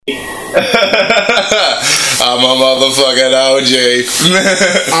I'm a motherfucking OG.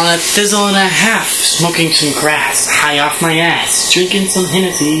 On a fizzle and a half, smoking some grass, high off my ass, drinking some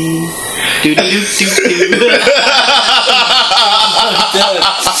Hennessy. Do do do do do.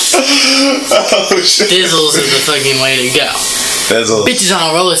 Oh shit. Fizzles is the fucking way to go. Fizzles. Bitches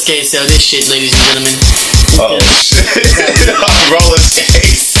on roller skates though, this shit, ladies and gentlemen. Oh shit. On roller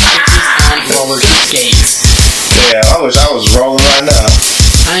skates. Bitches on roller skates. Damn, I wish I was rolling right now.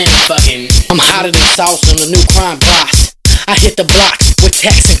 I am fucking. I'm hotter than sauce on a new crime boss. I hit the blocks with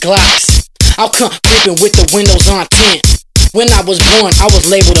tacks and glocks. I'll come creeping with the windows on tint. When I was born, I was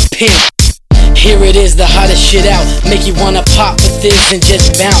labeled a pimp. Here it is, the hottest shit out. Make you wanna pop with this and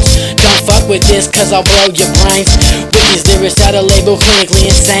just bounce. Don't fuck with this, cause I'll blow your brains. With these lyrics out of label, clinically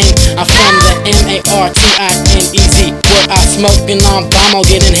insane. I'm from the MARTINEZ. What I smoking on bomb, I'll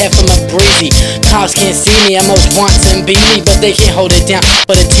get in head from a breezy. Cops can't see me, I most want and beat me, but they can't hold it down.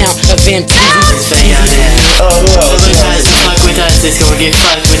 But a town of MTV. Oh, who else? Tries to fuck with us, it's gonna get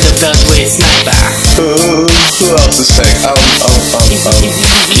fucked with the Beltway sniper. Who else is fake?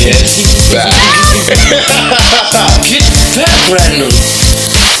 Get back. Get back, Brandon.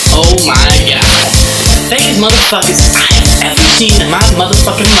 Oh my god. Fake motherfuckers, I have seen my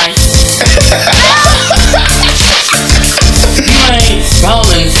motherfucking life. You ain't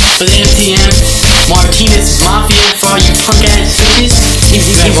rolling for the MTM Martinez Mafia for all you punk ass bitches. You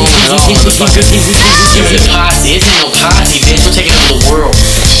ain't rolling at all, motherfucker. You're the posse. This ain't no posse, bitch. We're taking over the world.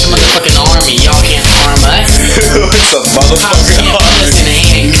 It's a motherfucking army. Y'all can't harm us. It's a motherfucking army.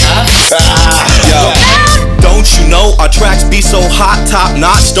 In handcuffs. Yo. Don't you know our tracks be so hot, top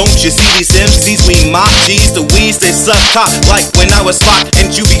notch? Don't you see these MCs? We mock G's, the weeds they suck top. Like when I was locked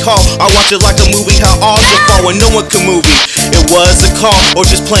in Juby Hall, I watched it like a movie, how all should fall when no one can move me. It was a call or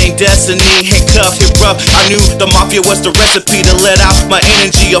just plain destiny. Handcuff, hit rough. I knew the mafia was the recipe to let out my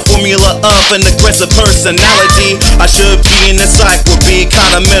energy, a formula of an aggressive personality. I should be in the psych, would be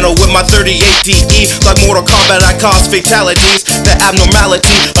kinda mental with my 38 DE. Like Mortal Kombat, I cause fatalities. The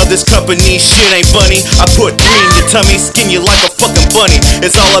abnormality of this company, shit ain't funny. I put three in your tummy, skin you like a fucking bunny.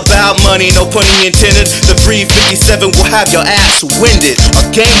 It's all about money, no pun intended. The 357 will have your ass winded. Our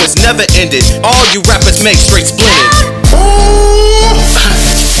game was never ended. All you rappers make straight splinted.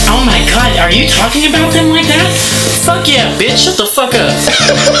 Oh my god, are you talking about them like that? Fuck yeah, bitch, shut the fuck up.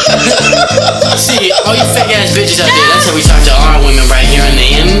 See, all you fake ass bitches out there, that's how we talk to our women right here in the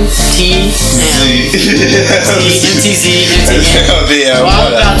MTZ. Well,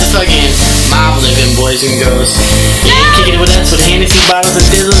 I'm about to fucking mob living, boys and girls. Yeah, you kicking it with us with Hennessy bottles and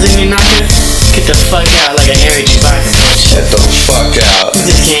fizzles in your knocker? Get the fuck out like a hairy Chewbacca. Get the fuck out.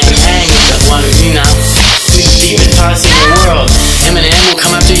 You just can't hang with the ones, you know. We the deepest posse in the world. Eminem will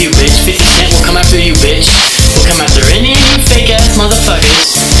come after you, bitch. 50 Cent will come after you, bitch. We'll come after any of you fake ass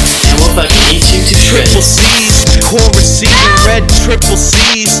motherfuckers, and we'll fucking eat you to Triple shreds. C's, core receiving red triple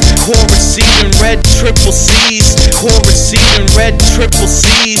C's, core receiving red triple C's, core receiving red triple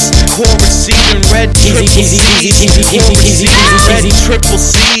C's, core receiving red triple C's, core receiving red triple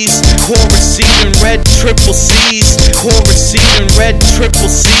C's, core receiving red triple C's, core receiving red triple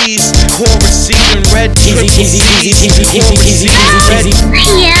C's, core receiving red triple C's, core receiving red.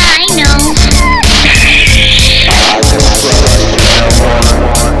 Yeah, I know.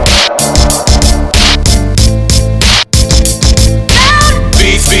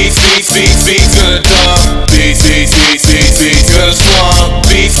 Beats gonna dump. Beats gonna slump.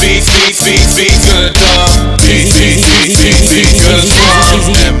 Beats gonna dump. Beats gonna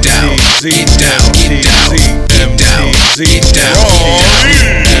slump. Them down, get down, get down, them down, get down,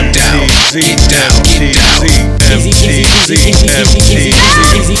 them down, get down, get down.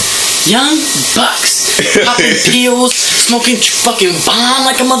 Young bucks, popping pills, smoking fucking bomb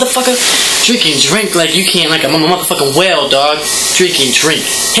like a motherfucker, drinking drink like you can't, like a motherfucking whale, dog. Drinking drink.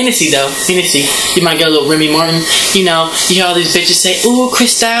 Hennessy though, Hennessy. You might get a little Remy Martin. You know, you hear all these bitches say, ooh,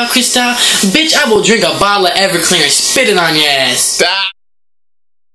 Cristal. Bitch, I will drink a bottle of Everclear and spit it on your ass. Stop.